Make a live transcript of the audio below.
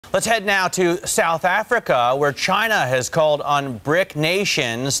Let's head now to South Africa, where China has called on BRIC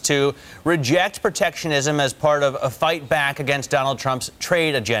nations to reject protectionism as part of a fight back against Donald Trump's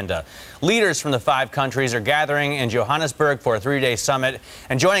trade agenda. Leaders from the 5 countries are gathering in Johannesburg for a 3-day summit.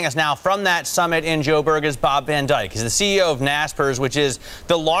 And joining us now from that summit in Joburg is Bob van Dijk. He's the CEO of Naspers, which is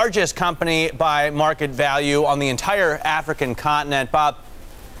the largest company by market value on the entire African continent. Bob,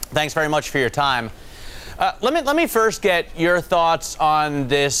 thanks very much for your time. Let me first get your thoughts on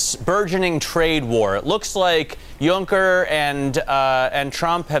this burgeoning trade war. It looks like Juncker and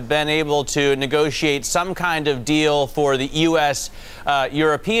Trump have been able to negotiate some kind of deal for the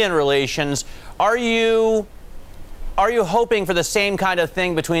U.S.-European relations. Are you hoping for the same kind of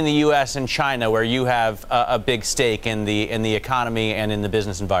thing between the U.S. and China, where you have a big stake in the economy and in the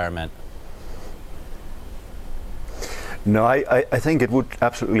business environment? No, I think it would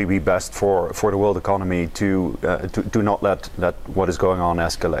absolutely be best for the world economy to not let what is going on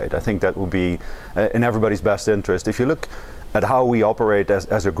escalate. I think that would be in everybody's best interest. If you look at how we operate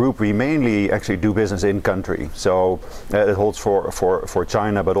as a group, we mainly actually do business in country. So it holds for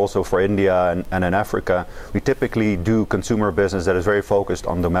China, but also for India and in Africa. We typically do consumer business that is very focused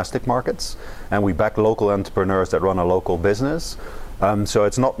on domestic markets, and we back local entrepreneurs that run a local business. So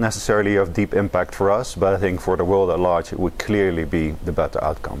it's not necessarily of deep impact for us, but I think for the world at large, it would clearly be the better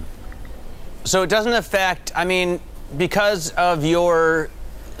outcome. So it doesn't affect, I mean, because of your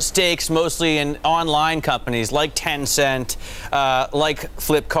stakes mostly in online companies like Tencent, like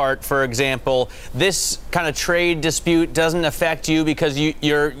Flipkart, for example, this kind of trade dispute doesn't affect you because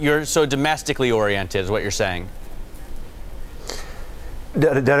you're so domestically oriented, is what you're saying?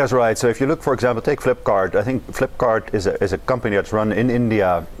 That is right. So if you look, for example, take Flipkart. I think Flipkart is a company that's run in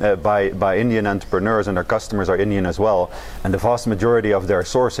India by Indian entrepreneurs, and their customers are Indian as well. And the vast majority of their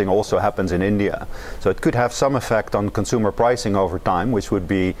sourcing also happens in India. So it could have some effect on consumer pricing over time, which would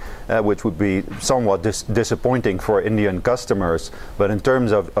be somewhat disappointing for Indian customers. But in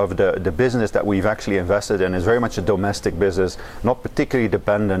terms of the business that we've actually invested in, is very much a domestic business, not particularly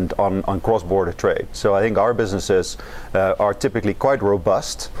dependent on cross-border trade. So I think our businesses are typically quite robust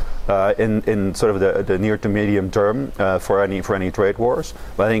in sort of the near to medium term for any trade wars.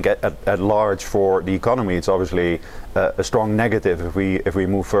 But I think at large for the economy, it's obviously a strong negative if we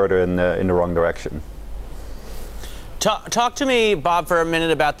move further in the wrong direction. Talk to me, Bob, for a minute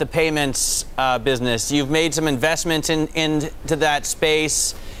about the payments business. You've made some investments into that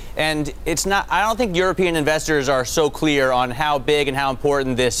space, and it's not. I don't think European investors are so clear on how big and how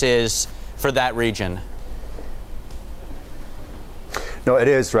important this is for that region. No, it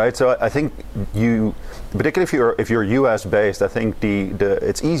is, right. So I think particularly if you're US based, I think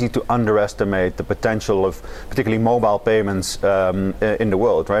it's easy to underestimate the potential of particularly mobile payments in the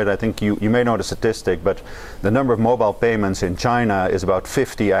world, right? I think you may know the statistic, but the number of mobile payments in China is about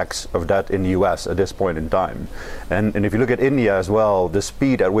 50x of that in the US at this point in time. And if you look at India as well, the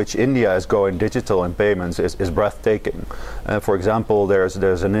speed at which India is going digital in payments is breathtaking. For example, there's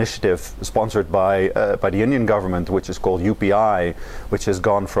an initiative sponsored by the Indian government, which is called UPI, which has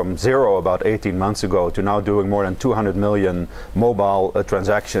gone from 0 about 18 months ago to now doing more than 200 million mobile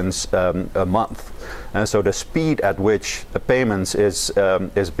transactions a month. And so the speed at which payments is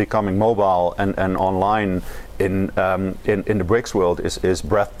becoming mobile and online in the BRICS world is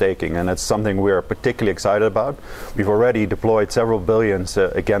breathtaking, and it's something we're particularly excited about. We've already deployed several billions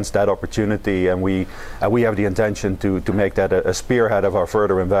against that opportunity, and we have the intention to make that a spearhead of our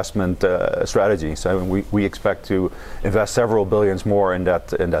further investment strategy. So we expect to invest several billions more in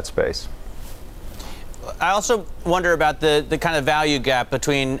that space. I also wonder about the kind of value gap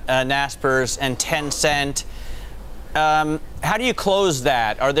between Naspers and Tencent. How do you close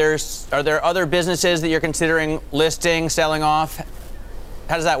that? Are there other businesses that you're considering listing, selling off?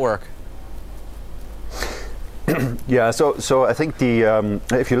 How does that work? Yeah, so I think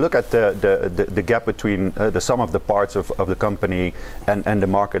if you look at the gap between the sum of the parts of the company and the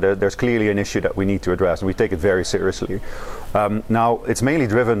market, there's clearly an issue that we need to address, and we take it very seriously. Now, it's mainly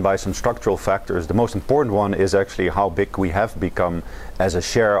driven by some structural factors. The most important one is actually how big we have become as a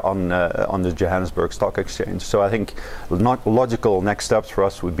share on the Johannesburg Stock Exchange. So I think logical next steps for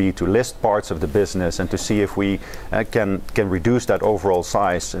us would be to list parts of the business and to see if we can reduce that overall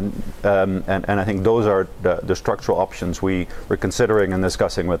size. And I think those are the structural options we're considering and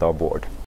discussing with our board.